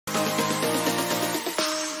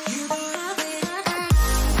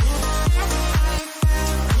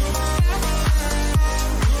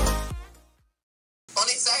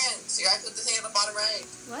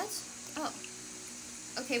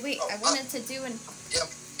I wanted to do an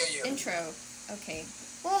intro. Okay.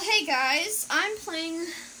 Well, hey guys, I'm playing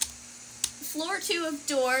Floor 2 of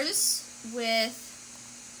Doors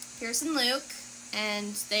with Pierce and Luke,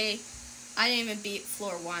 and I didn't even beat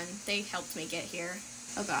Floor 1. They helped me get here.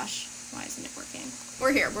 Oh gosh, why isn't it working?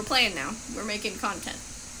 We're here, we're playing now. We're making content.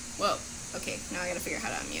 Whoa, okay, now I gotta figure out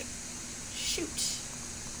how to unmute. Shoot.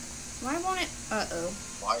 Why won't it? Uh-oh.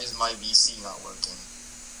 Why is my VC not working?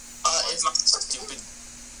 It's not stupid.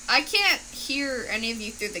 I can't hear any of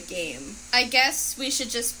you through the game. I guess we should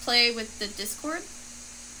just play with the Discord?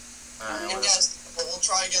 Yes, but we'll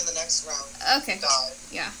try again the next round. Okay. Die.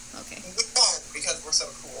 Yeah, okay. We won't, because we're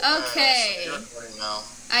so cool. Okay. You're recording now.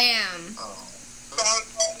 I am. Oh.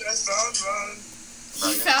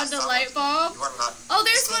 You found a light bulb? You are not. Oh,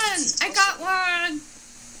 there's one! I got one!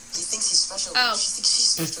 He thinks he's special. Oh. She thinks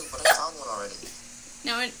she's special, but I found one already.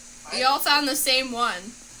 No, we all found the same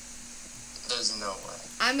one. There's no way.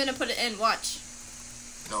 I'm gonna put it in, watch.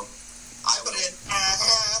 No. I put it in.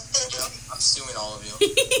 Yep, I'm suing all of you.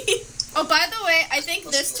 Oh, by the way, I think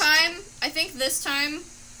this time,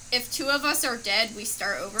 if two of us are dead, we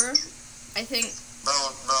start over. I think... Bro,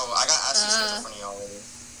 I got Ashley schizophrenia already.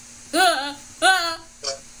 Oh,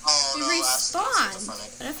 We no, respawn.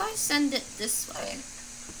 schizophrenic. But if I send it this way...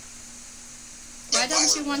 Why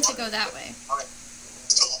don't you want to go that way? No,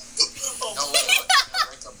 wait,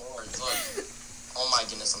 break the board. Look. Oh my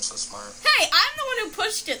goodness, I'm so smart. Hey, I'm the one who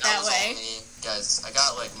pushed it that was way. all me. Guys, I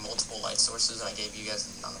got like multiple light sources and I gave you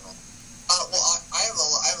guys none of them. Well, I have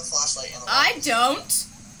a flashlight and a I don't.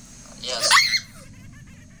 Yes.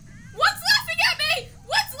 What's laughing at me?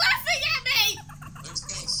 What's laughing at me? Luke's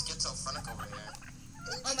getting schizophrenic over here.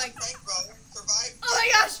 Oh my... Thank brother. Survive. Oh my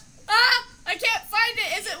gosh! Ah! I can't find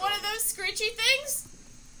it! Is it one of those screechy things?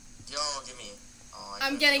 Yo, give me. Oh,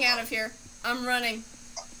 I'm getting out of here. I'm running.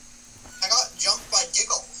 I got jumped by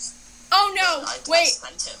Giggles. Oh no! I Wait!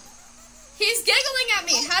 sent him. He's giggling at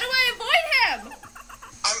me! How do I avoid him?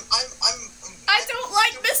 I don't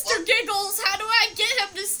like Mr. Giggles! How do I get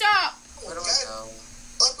him to stop? Where do I go?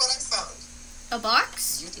 Look what I found. A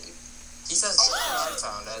box? You did. He says what I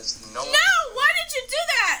found as no. No! Why did you do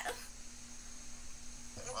that?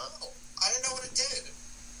 I didn't know what it did.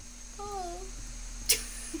 Oh.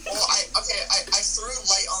 Well, I threw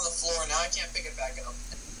light on the floor, now I can't pick it back up.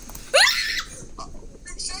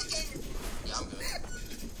 I'm shaking. Yeah, I'm good.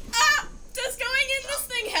 Ah! Does going in this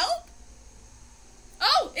thing help?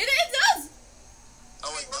 Oh, it does!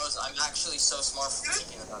 Oh, it does. I'm actually so smart for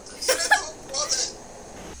thinking about this.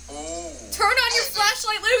 Ooh. Turn on your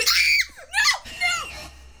flashlight, Luke! No!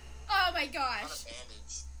 Oh my Not gosh. a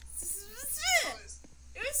bandage.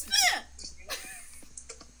 It was spit!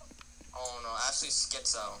 Oh no, Ashley's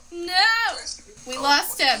schizo. No! We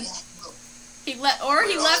lost him. He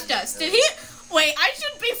left us. Did he? Wait, I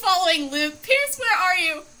should be following Luke. Pierce, where are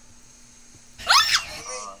you?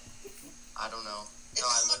 I don't know. No,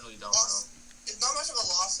 I literally don't know. It's not much of a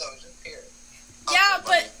loss though, it's just here. Yeah,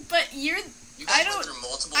 Okay, but you're... you guys went through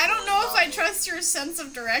multiple I don't know if I doors, trust your sense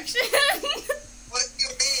of direction. What do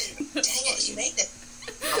you mean? Dang it, you made it.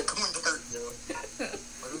 I'm going to hurt you.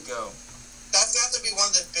 Where'd we go? That's gonna have to be one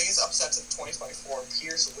of the biggest upsets of 2024.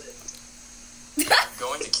 Pierce lived. I'm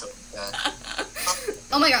going to kill that.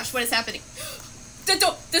 Oh my gosh, what is happening? The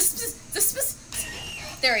door.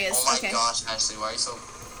 There he is. Oh my okay. gosh, Ashley, why are you so...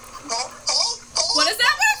 What is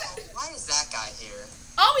that? Why is that guy here?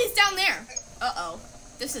 Oh, he's down there. Uh-oh.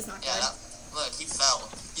 This is not good. Yeah, look, he fell.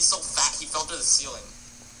 He's so fat, he fell through the ceiling.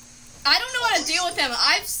 I don't know how to deal with him.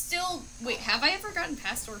 I've still... Wait, have I ever gotten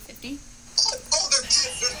past door 50? Oh, they're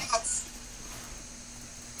nuts.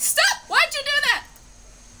 Stop! Why'd you do that?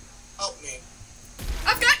 Help me.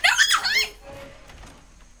 I've got no...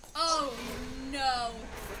 Oh, no.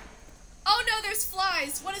 Oh, no, there's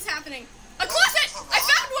flies. What is happening? A closet! I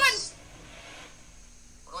found one!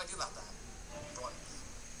 What do I do about that? One.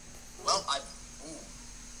 Well, Ooh.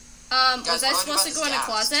 Was I supposed to go in a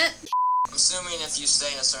closet? I'm assuming if you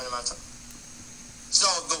stay in a certain amount of time. So,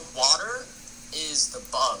 the water is the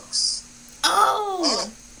bugs. Oh!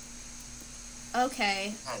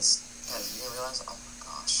 Okay. Guys, you didn't realize? Oh my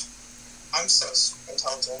gosh. I'm so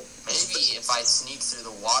intelligent. Maybe if I sneak through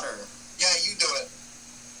the water. Yeah, you do it.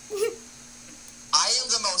 I am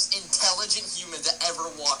the most intelligent human to ever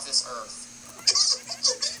walk this earth.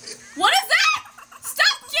 What is that?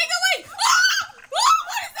 Stop giggling! Ah! Oh,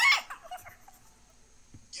 what is that?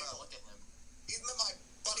 Yeah, look at him. He's my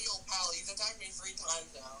buddy old pal. He's attacked me 3 times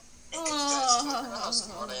now. How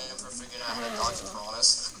smart I am for figuring out how to dodge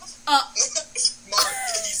Piranhas. Smart.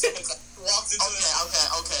 He says, walks into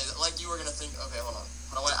Okay. Like you were gonna think. Okay, hold on.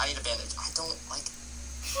 I need a bandage. I don't like.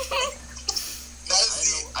 That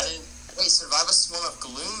is I didn't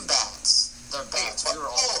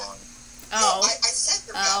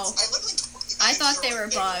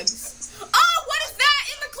there are bugs. Oh, what is that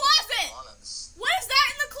in the closet? What is that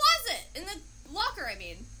in the closet? In the locker, I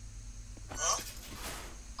mean. Huh?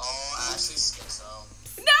 Oh, Ashley schizo.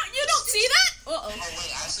 No, you don't see that? Uh-oh. Oh,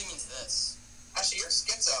 wait, Ashley means this. Actually, you're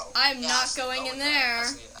schizo. I'm Yeah, not Ashley, going go in with there. that.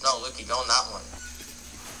 Ashley, no, Lukey, go in that one.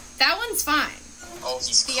 That one's fine. Oh,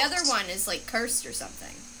 he's The other one is like cursed or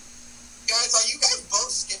something. Guys, are you guys both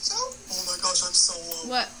schizo? Oh my gosh, I'm so low.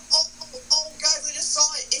 What? Oh, guys, I just saw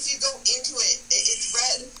it. If you go into it, it's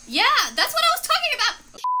red. Yeah, that's what I was talking about.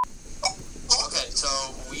 Okay, so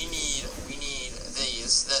we need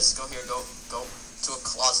these. This, go here, go to a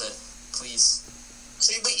closet, please.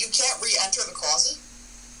 So, but you can't re-enter the closet?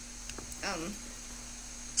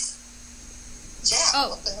 Yeah. Oh.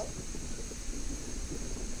 What the hell?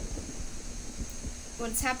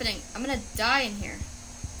 What's happening? I'm gonna die in here.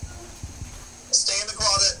 Stay in the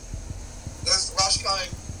closet. There's Rush coming.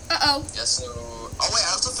 Uh-oh. Yes, so... Oh, wait, I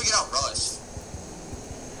have to figure out Rush.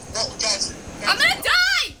 Well, guys. I'm gonna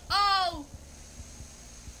die! Oh!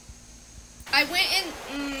 I went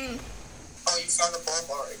in... Oh, you found a bomb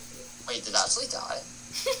already. Wait, did Ashley die?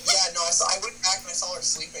 Yeah, no, I went back and I saw her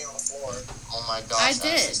sleeping on the floor. Oh my gosh, I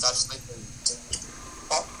did. Ashley, stop sleeping.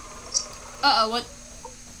 Oh, Uh-oh,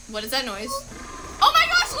 what is that noise? Oh my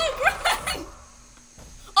gosh, Luke, run!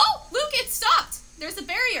 Oh, Luke, it stopped! There's a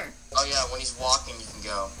barrier. Oh yeah, when he's walking, you can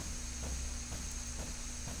go.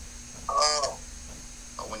 oh.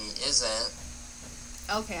 But when he isn't...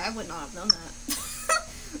 Okay, I would not have known that.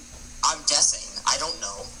 I'm guessing. I don't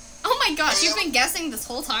know. Oh my gosh, you've been guessing this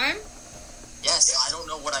whole time? Yes, I don't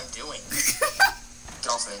know what I'm doing. Get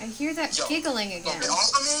off I me. hear that Yo, giggling Yo, again. get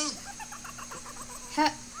off of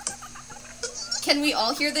me! Can we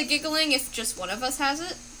all hear the giggling if just one of us has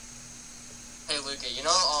it? Hey, Luca, you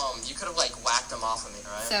know, you could have, like, whacked him off of me,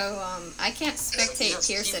 right? So, I can't spectate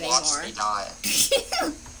Pierce he anymore. watched me die.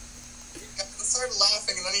 I started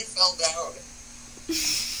laughing and then he fell down.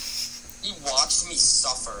 He watched me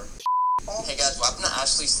suffer. Hey, guys, what happened to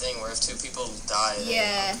Ashley's thing where if two people die... then-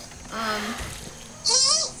 Yeah,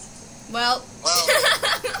 well...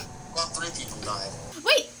 Well, three people died.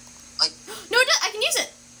 Wait! Like... No, I can use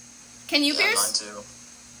it! Can you, Yeah, Pierce? mine too.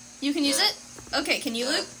 You can use Yeah. it? Okay, can you,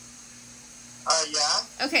 Yeah. Luke?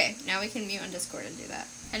 Yeah? Okay, now we can mute on Discord and do that.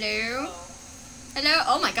 Hello? Hello?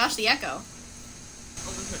 Oh my gosh, the echo.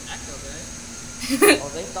 Oh, there's an echo there. Oh,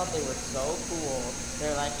 they thought they were so cool.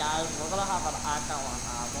 They're like, guys, we're gonna have an echo on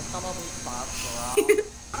us. What's gonna be fun for us?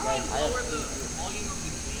 Like, I have Oh, volume of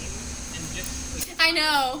the game and just like, I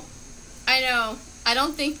know. I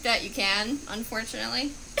don't think that you can,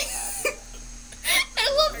 unfortunately. I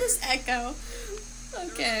love this echo.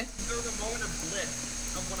 Okay. there's a moment of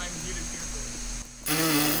bliss of when I'm muted here.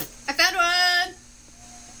 I found one!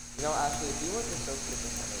 You know, actually, if you were to so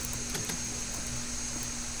stupid,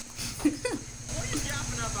 what are you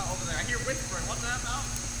yapping about over there? I hear whispering. What's that about?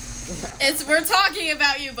 We're talking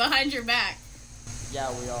about you behind your back. Yeah,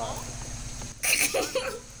 we are.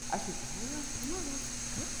 Actually,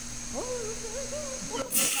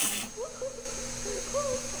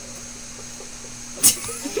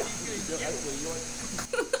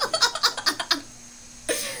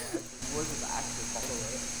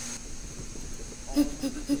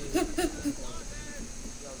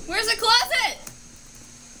 Where's the closet?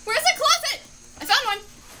 Where's the closet? I found one.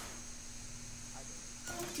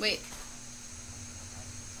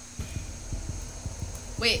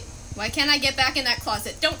 Wait, why can't I get back in that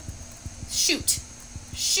closet? Don't.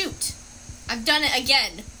 Shoot. I've done it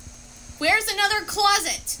again. Where's another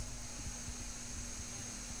closet?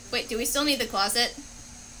 Wait, do we still need the closet?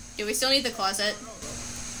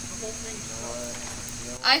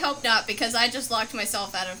 I hope not, because I just locked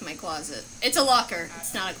myself out of my closet. It's a locker.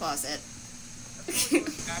 It's not a closet.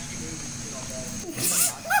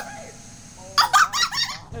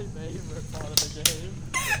 my favorite part of the game.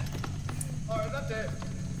 Alright, that's it.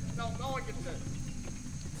 No one gets it.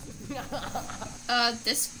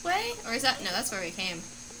 This way? Or is that... No, that's where we came.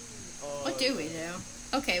 What do we do?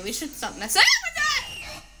 Okay, we should stop messing with that!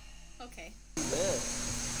 Okay.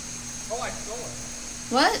 Oh, I stole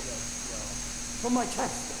it. What? From my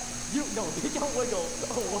chest. You don't wiggle.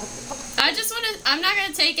 Oh, what? I just want to... I'm not going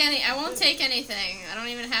to take any... I won't take anything. I don't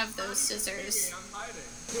even have those scissors. I'm hiding.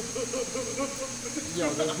 Yo,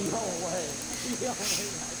 there's no way.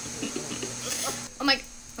 Oh my...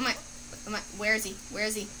 Where is he?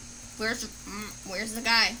 Where's the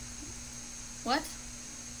guy? What?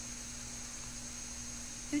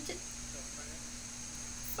 Who did...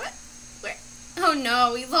 What? Where? Oh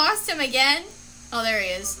no, we lost him again? Oh, there he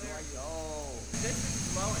is. This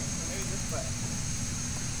is glowing, so maybe this way.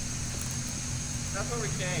 That's where we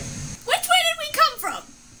came. Which way did we come from?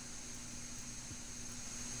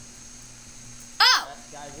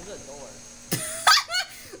 a door.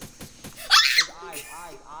 There's eyes,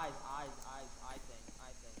 I think.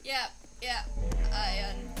 Yeah.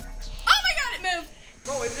 Oh my god, it moved!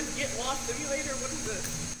 Bro, is this Get Lost Simulator? What is this?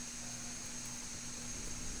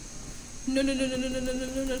 No.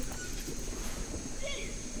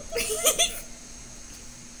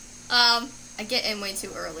 I get in way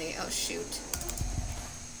too early. Oh, shoot.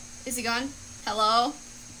 Is he gone? Hello?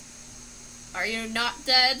 Are you not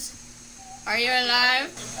dead? Are you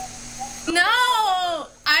alive? No!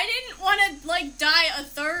 I didn't want to, like, die a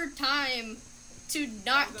third time to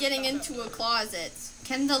not getting into a closet.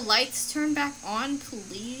 Can the lights turn back on,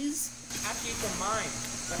 please? After you combine.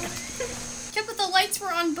 Yeah, but the lights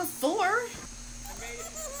were on before.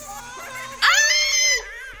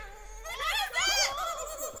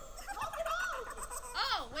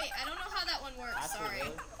 Sorry.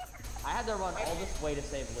 I had to run all this way to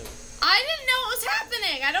save Luke. I didn't know what was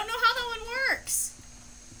happening. I don't know how that one works.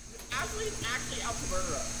 Ashley's actually out to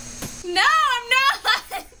murder us. No, I'm not.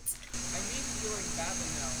 I need healing badly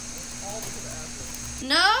now. It's all because of Ashley.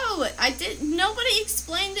 No, I did. Nobody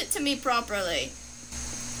explained it to me properly.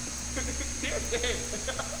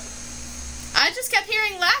 I just kept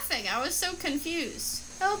hearing laughing. I was so confused.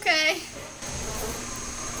 Okay.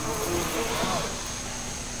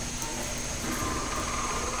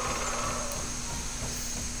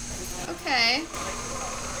 Okay.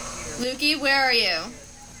 Lukey, where are you?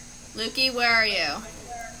 Lukey, where are you?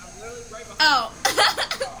 Oh.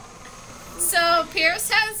 So, Pierce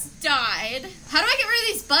has died. How do I get rid of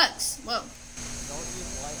these bugs? Whoa. Don't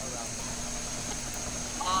use light around them.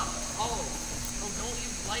 Don't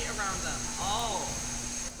use light around them. Oh.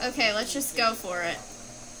 Okay, let's just go for it.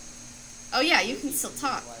 Oh yeah, you can still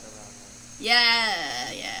talk. Light around them.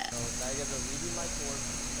 Yeah. So, I get the reading my torch.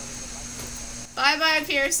 Bye-bye,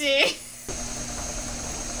 Piercy.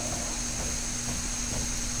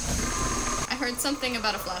 I heard something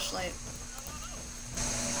about a flashlight.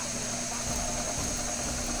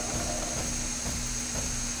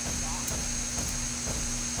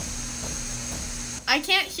 I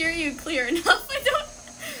can't hear you clear enough.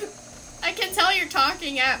 I can tell you're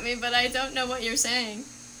talking at me, but I don't know what you're saying.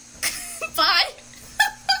 Bye.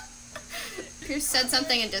 Pierce said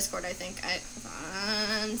something in Discord, I think.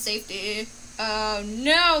 Safety. Oh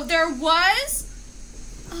no, there was?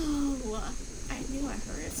 Oh, I knew I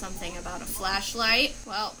heard something about a flashlight.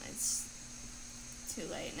 Well, it's too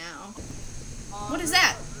late now. What is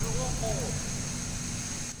that?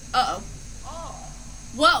 Uh-oh.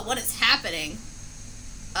 Whoa, what is happening?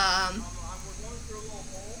 We're going through a little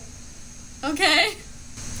hole. Okay.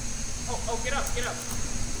 Oh, get up.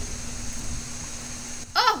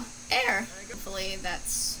 Oh, air. Hopefully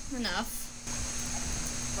that's enough.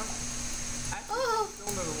 Oh.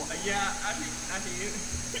 Yeah, actually you.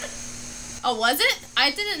 Oh, was it?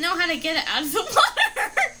 I didn't know how to get it out of the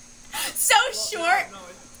water. So short.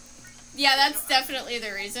 Yeah, that's definitely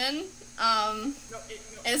the reason.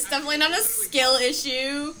 It's definitely not a skill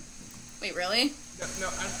issue. Wait, really? No,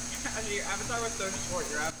 actually, your avatar was so short.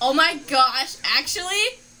 Your avatar. Oh my gosh,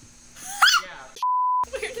 actually? Yeah.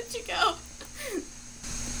 Where did you go?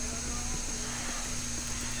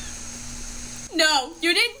 No,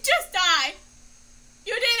 you didn't just die.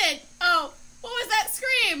 You didn't. Oh, what was that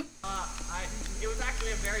scream? It was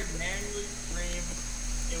actually a very manly scream.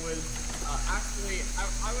 It was actually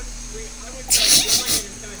I would say it was like an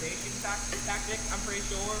intimidation tactic. I'm pretty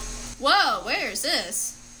sure. Whoa, where is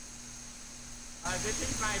this? This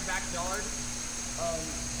is my backyard.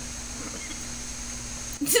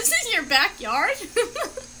 This is your backyard?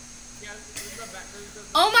 Yeah, this is the back.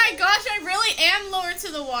 Oh my gosh, I really am lower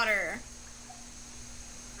to the water.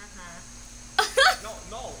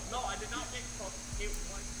 No, I did not get close. It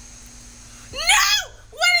was... No!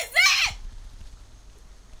 What is that?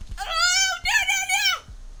 Oh, no!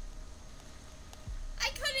 I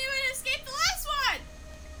couldn't even escape the last one.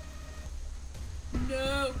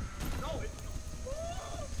 No. No, it's...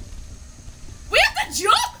 We have to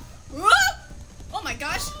jump? Oh my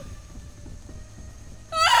gosh.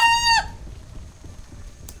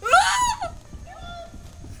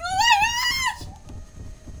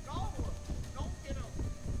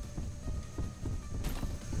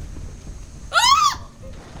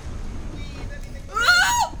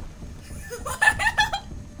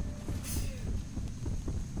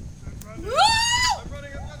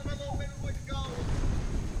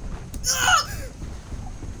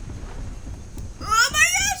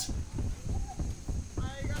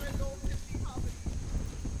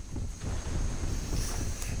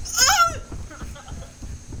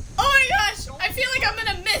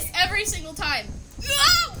 Single time. This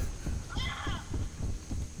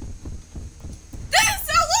is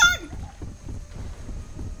so long!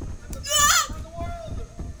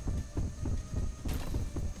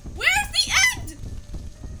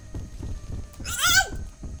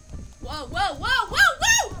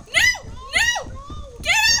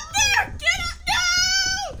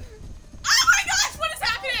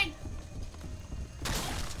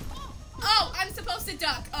 supposed to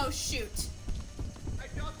duck? Oh, shoot. I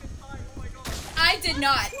ducked in time. Oh my god. I did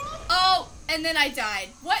not. Oh, and then I died.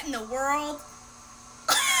 What in the world?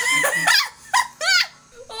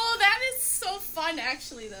 Oh, that is so fun,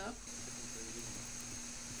 actually, though.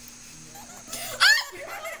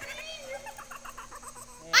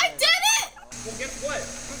 I did it! Well, guess what?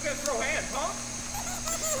 Who's gonna throw hands, huh?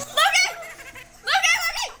 Look!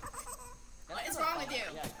 What is wrong with you?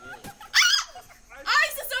 Yeah, you.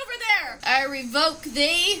 Ice is over there! I revoke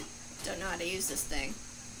thee. Don't know how to use this thing.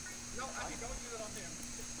 No, I mean, don't use it on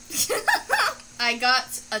him. I got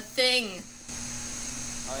a thing.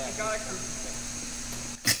 Oh yeah. You got a crucifix.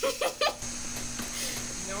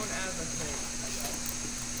 Known as a thing, I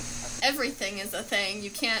guess. Everything is a thing.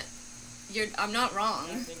 You can't. I'm not wrong.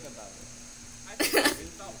 Think about it. I think you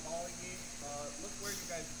stop following me. Look where you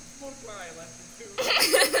guys. Look where I left you to.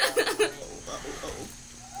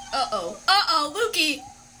 Uh-oh, Lukey!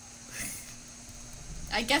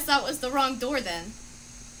 I guess that was the wrong door then.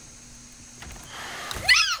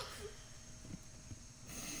 No!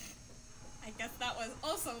 I guess that was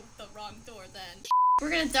also the wrong door then. We're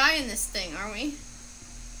gonna die in this thing, aren't we?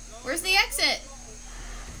 Where's the exit?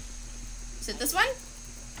 Is it this one?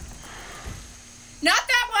 Not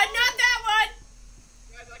that one, not that one!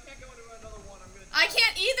 Guys, I can't go into another one. I'm gonna. I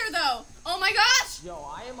can't either though! Oh my gosh! Yo,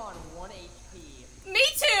 I am on 1 HP. Me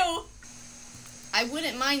too! I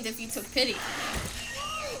wouldn't mind if you took pity.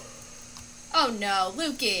 Oh no,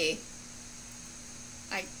 Lukey!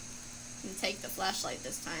 I can take the flashlight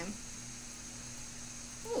this time.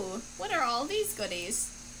 Ooh, what are all these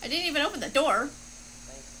goodies? I didn't even open the door.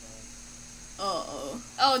 Thanks, Uh-oh.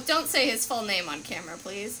 Oh, don't say his full name on camera,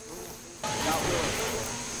 please. man. Got really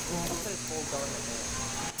cool. What's his full government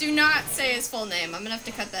name? Do not say his full name. I'm gonna have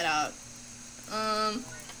to cut that out.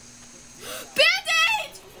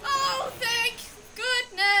 Band-Aid! Oh, thank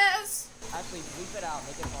goodness! Actually, bleep it out,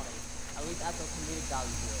 make it funny. At least add some comedic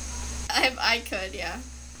value to it. I could, yeah.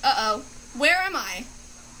 Uh-oh. Where am I?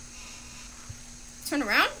 Turn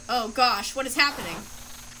around? Oh gosh, what is happening?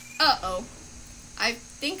 Uh-oh. I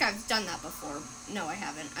think I've done that before. No, I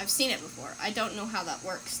haven't. I've seen it before. I don't know how that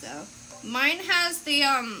works, though. Mine has the,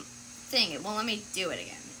 thing. It won't let me do it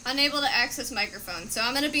again. Unable to access microphone, so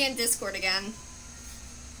I'm gonna be in Discord again.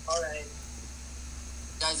 Alright.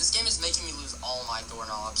 Guys, this game is making me lose all my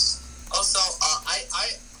doorknobs. Also, I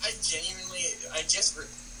genuinely, I just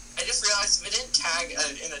realized if it didn't tag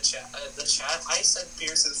in the chat, I said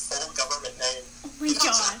Pierce's full government name. Oh my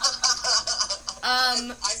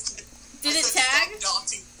god. Did it tag? Stop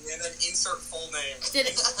doxing me and then insert full name. Did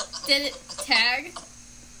it tag?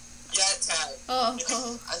 Yeah, it tagged. Oh. I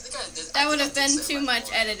think I did. That would have been say too my much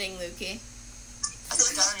full name. editing, Lukey. I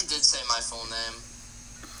think I already did say my full name.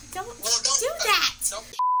 Don't Well, don't do that! Don't,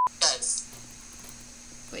 Guys,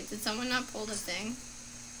 Wait, did someone not pull the thing?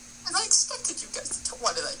 and I expected you guys to.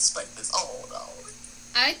 Why did I expect this? Oh no.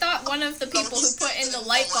 I thought one of the people who put in the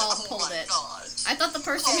light bulb pulled it. Gosh. I thought the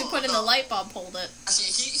person who put in the light bulb pulled it.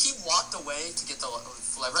 Actually, he walked away to get the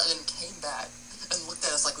lever and then came back and looked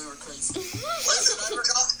at us like we were crazy. listen,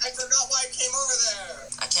 I forgot why I came over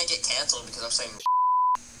there. I can't get canceled because I'm saying.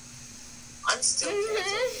 I'm still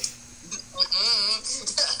canceled. You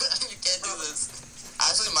can't do this.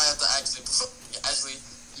 Actually, you might have to actually,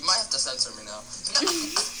 you might have to censor me now.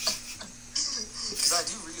 Because I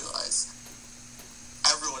do realize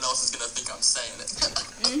everyone else is gonna think I'm saying it.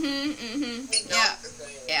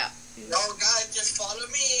 Yeah. No, guys, just follow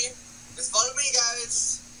me. Just follow me,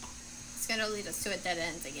 guys. It's gonna lead us to a dead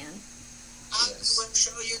end again. I'm going to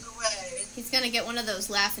show you the way. He's gonna get one of those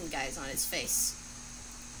laughing guys on his face.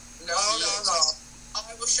 No.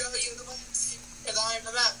 I will show you the way. Because I'm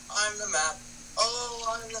the map. I'm the map. Oh,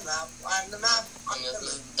 I'm the map. I'm the map. I'm the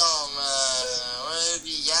map. What are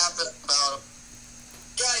you yapping about?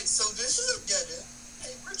 Guys, so this is a dead end.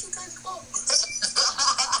 Hey, where'd you guys go?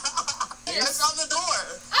 Hey, I found the door.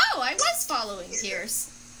 Oh, I was following Pierce.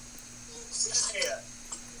 Yeah.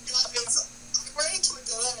 Guys, right to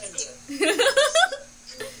the end.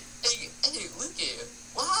 Hey, Lukey,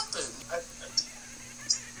 what happened?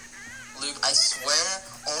 Luke, I swear,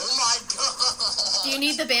 oh my god. Do you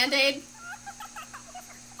need the Band-Aid?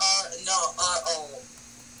 No,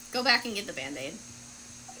 Go back and get the Band-Aid.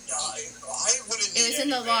 I wouldn't It was in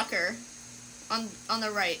the anything. locker. On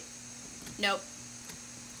the right. Nope.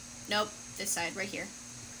 This side, right here.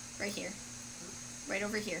 Right here. Right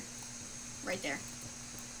over here. Right there.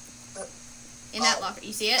 In that locker.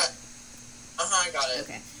 You see it? I got it.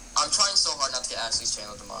 Okay. I'm trying so hard not to get Ashley's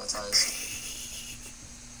channel demonetized.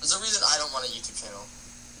 There's a reason I don't want a YouTube channel.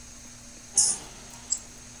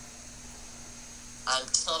 I'm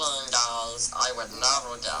kidding, guys. I would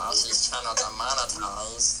never guess. He's trying to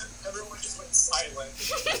monetize. Everyone just went silent.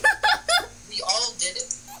 We all did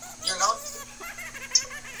it. You're not.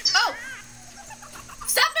 Oh!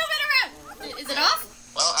 Stop moving around! Is it off?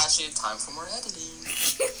 Well, actually, time for more editing.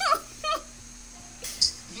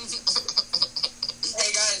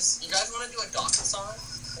 Hey guys, you guys want to do a docu-song?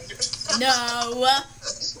 No.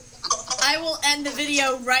 I will end the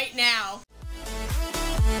video right now.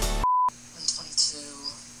 I'm 22.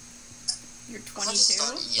 You're I'll just 22?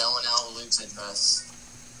 start yelling out Luke's address.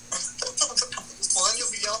 Well, then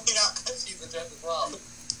you'll be yelling out Country's address as well.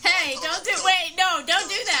 Hey, don't do- wait, no, don't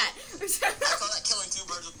do that. I call that killing two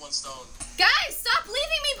birds with one stone. Guys, stop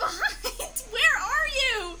leaving me behind. Where are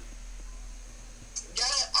you? Yeah,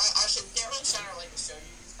 I should get really trying to like show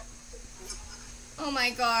you. Oh my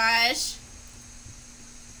gosh.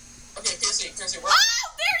 Okay, Piercy, where? Oh,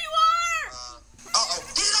 there you are!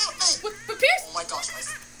 Get it off me! But Pierce, Oh my gosh,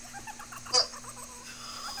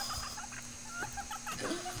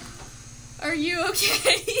 are you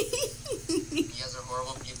okay? you guys are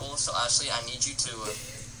horrible people, so Ashley, I need you to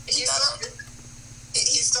He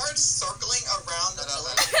started circling around the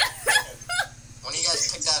pillar. when you guys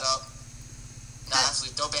pick that up. No, Ashley,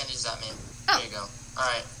 throw bandages at me. Oh. There you go.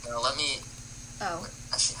 Alright, now let me. Oh,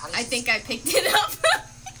 Actually, how do you. I think I picked it up.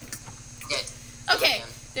 Okay. Okay,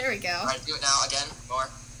 there we go. Alright, do it now again. More.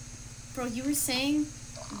 Bro, you were saying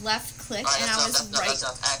left click Alright, and I was that's right.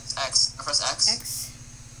 X. Press X. X.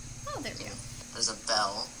 Oh, there we go. There's a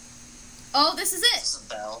bell. Oh, this is it. There's a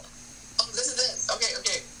bell. Oh, this is it. Okay.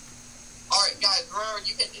 Alright, guys, remember,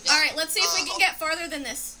 you can. All right, let's see if we can get farther than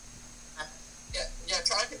this. Yeah,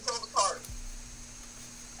 try to control the card.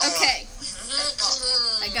 Okay.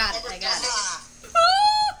 I got it. Ah.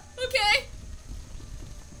 Oh, okay.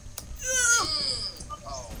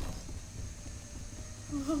 Oh.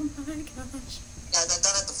 Oh my gosh. Yeah,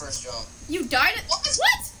 that at the first jump. You died at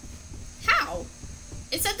what? How?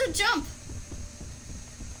 It said to jump.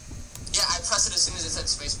 Yeah, I pressed it as soon as it said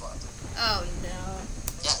spacebar. Oh no.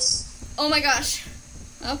 Yes. Oh my gosh.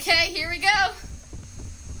 Okay, here we go.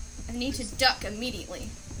 I need to duck immediately.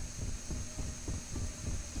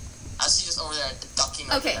 I see just over there ducking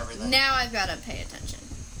over Okay, everything. now I've got to pay attention.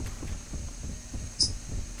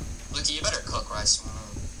 Luki, you better cook rice.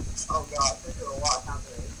 Oh god, there's a lot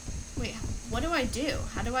happening. Wait, what do I do?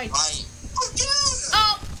 How do I... Right. Oh, dude!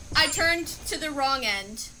 Oh! I turned to the wrong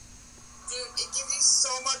end. Dude, it gives you so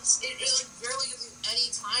much. It like barely gives you any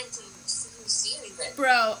time to see anything.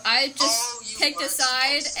 Bro, I just Oh, you picked a weren't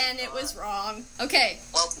side supposed to and it not. was wrong. Okay,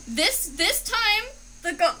 Well, this time,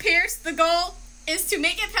 Pierce, the goal is to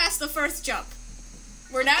make it past the first jump.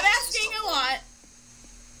 We're not asking a lot.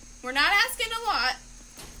 We're not asking a lot.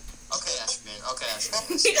 okay, Ashby. Okay, Ashby.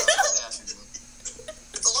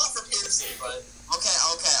 It's a lot for Peterson, but Okay.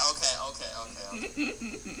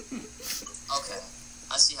 Okay.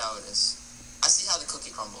 I see how it is. I see how the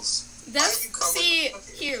cookie crumbles. That's, you crumble see, the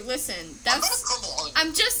cookie? here, listen. I'm gonna That's, crumble all of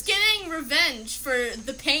I'm just getting revenge for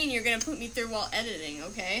the pain you're gonna put me through while editing,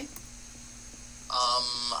 okay?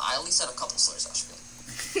 I only said a couple slurs, Ashby.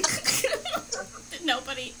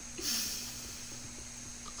 Nobody.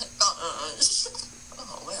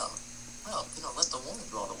 Oh, well, let the woman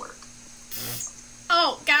do all the work.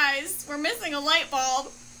 Oh, guys, we're missing a light bulb.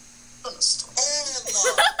 oh my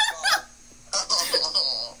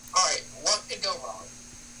god. Alright, what could go wrong?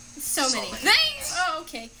 So So many. many. Thanks! Oh,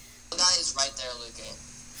 okay. The guy is right there, Luki.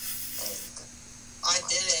 I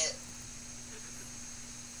did it.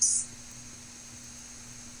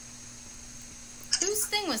 Whose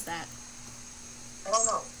thing was that? I don't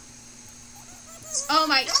know. Oh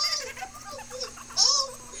my...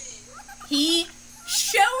 He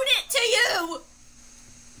showed it to you!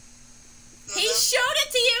 He showed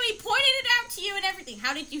it to you! He pointed it out to you and everything.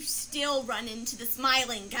 How did you still run into the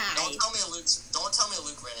smiling guy? Don't tell me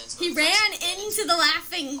Luke ran into He him. ran into the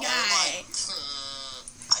laughing Oh guy.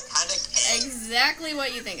 I kinda can't. Exactly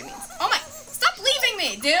what you think it means. Oh my... Stop leaving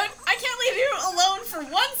me, dude! I can't leave you alone for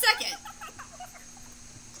 1 second.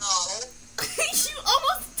 No. You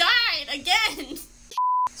almost died again.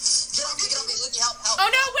 Get off me, Luki, help. Oh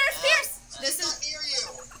no, where's Pierce? This It's is... not near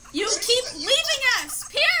you. You keep leaving us!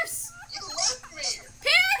 Pierce! You left me.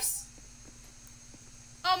 Pierce!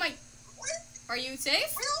 Oh my... Where Are you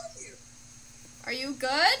safe? are you? Are you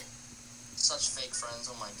good? Such fake friends,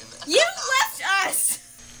 oh my goodness. You left us!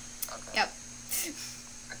 Okay. Yep.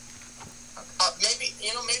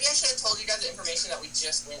 Maybe I should have told you guys the information that we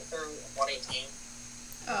just went through in 118.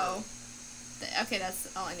 Oh. Okay, that's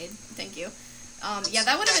all I need. Thank you. Yeah,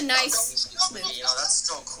 that would have been nice. Luke. That's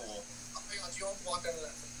still cool. Oh my god, you don't walk under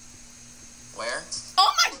that. Where?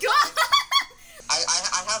 Oh my god!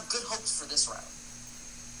 I have good hopes for this round.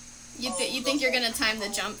 You think you're gonna time the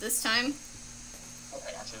jump this time?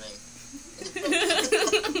 Okay, actually.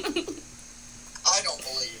 I don't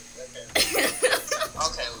believe.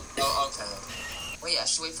 Okay. Okay. Wait, I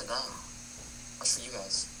should wait for them. Watch for you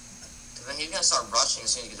guys. Because then he's gonna start rushing as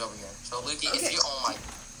soon as he gets over here. So, Lukey, Okay. if you... Oh my...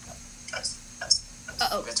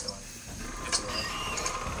 Uh-oh. Get to one. Get to one.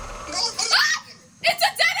 Ah! It's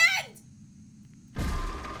a dead end!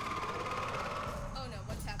 Oh no,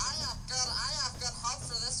 what's happening? I have got hope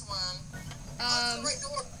for this one. Right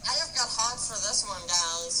door. I have got hope for this one,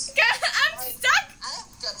 guys. I'm stuck! I have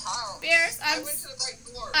good hope. Bears, I went to the right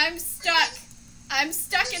door. I'm stuck. I'm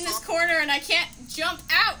stuck in this corner and I can't jump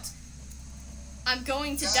out. I'm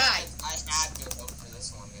going to die. I had good hope for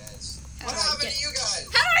this one, guys. What happened to you guys?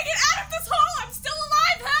 How do I get out of this hole? I'm still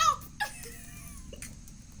alive. Help!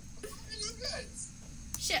 What happened to you guys?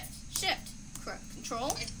 Shift. Control.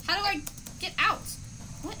 How do I get out?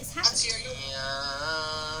 What is happening? Actually, are you?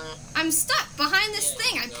 Yeah. I'm stuck behind this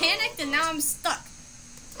thing. I panicked and now I'm stuck.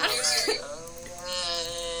 How do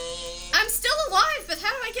I'm still alive, but how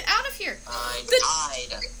do I get out of here? I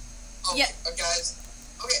died. Oh, Yeah. Guys.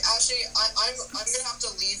 Okay, Ashley, I'm gonna have to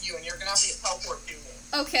leave you, and you're gonna have to get teleport to me.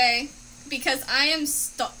 Okay, because I am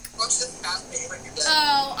stuck. Watch this fast paper. You're dead.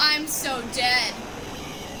 Oh, I'm so dead.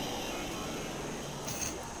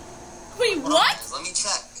 Wait, Hold on, what? guys, let me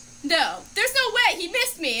check. No, there's no way. He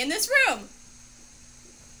missed me in this room.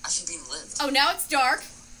 I should be lived. Oh, now it's dark.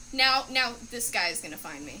 Now this guy is gonna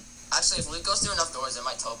find me. Actually, if Luke goes through enough doors, it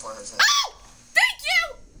might teleport her to. Oh! Thank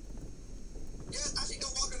you! Yes, Ashley,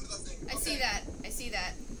 don't walk into that thing. I see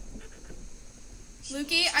that.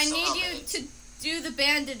 Lukey, She's I so need you helping. to do the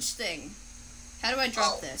bandage thing. How do I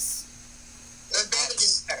drop Oh. this? The bandage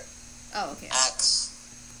is there. Oh, okay. X.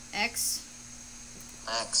 X.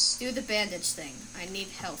 Do the bandage thing. I need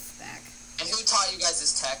health back. And who taught you guys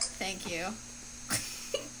this tech? Thank you.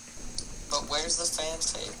 But where's the fan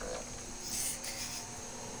favorite?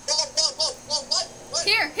 Whoa, what?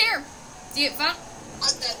 Here. Do you found?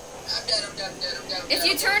 I'm dead. If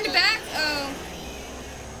you turned back, oh.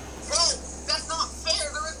 Bro, that's not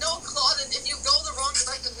fair. There is no closet. If you go the wrong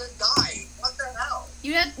direction, you die. What the hell?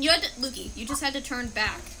 You had to, Lukey. You just had to turn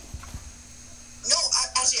back. No,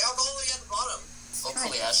 actually, I'll go all the way at the bottom.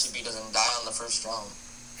 Hopefully Ashley B doesn't die on the first jump.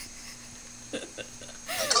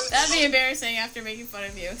 That'd be embarrassing after making fun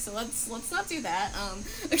of you. So let's not do that.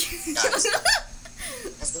 Okay. Guys.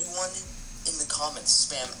 Everyone in the comments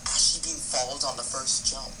spam Ashley Bean falls on the first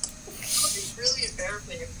jump. It would be really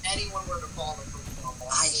embarrassing if anyone were to fall in the first jump.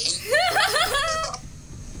 I hate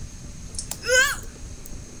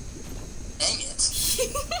Dang it.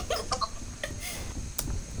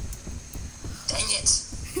 Dang it.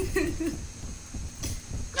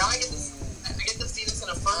 Now I get to see this in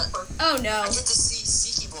a first person. Oh I no. get to see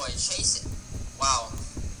Seeky Boy chase it. Wow.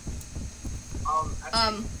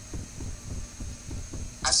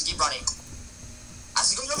 Ashley, keep running.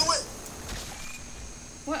 Ashley, go the other way.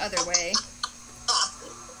 What other way?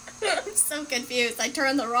 I'm so confused. I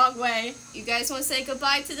turned the wrong way. You guys want to say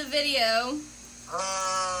goodbye to the video?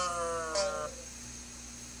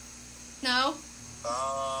 No?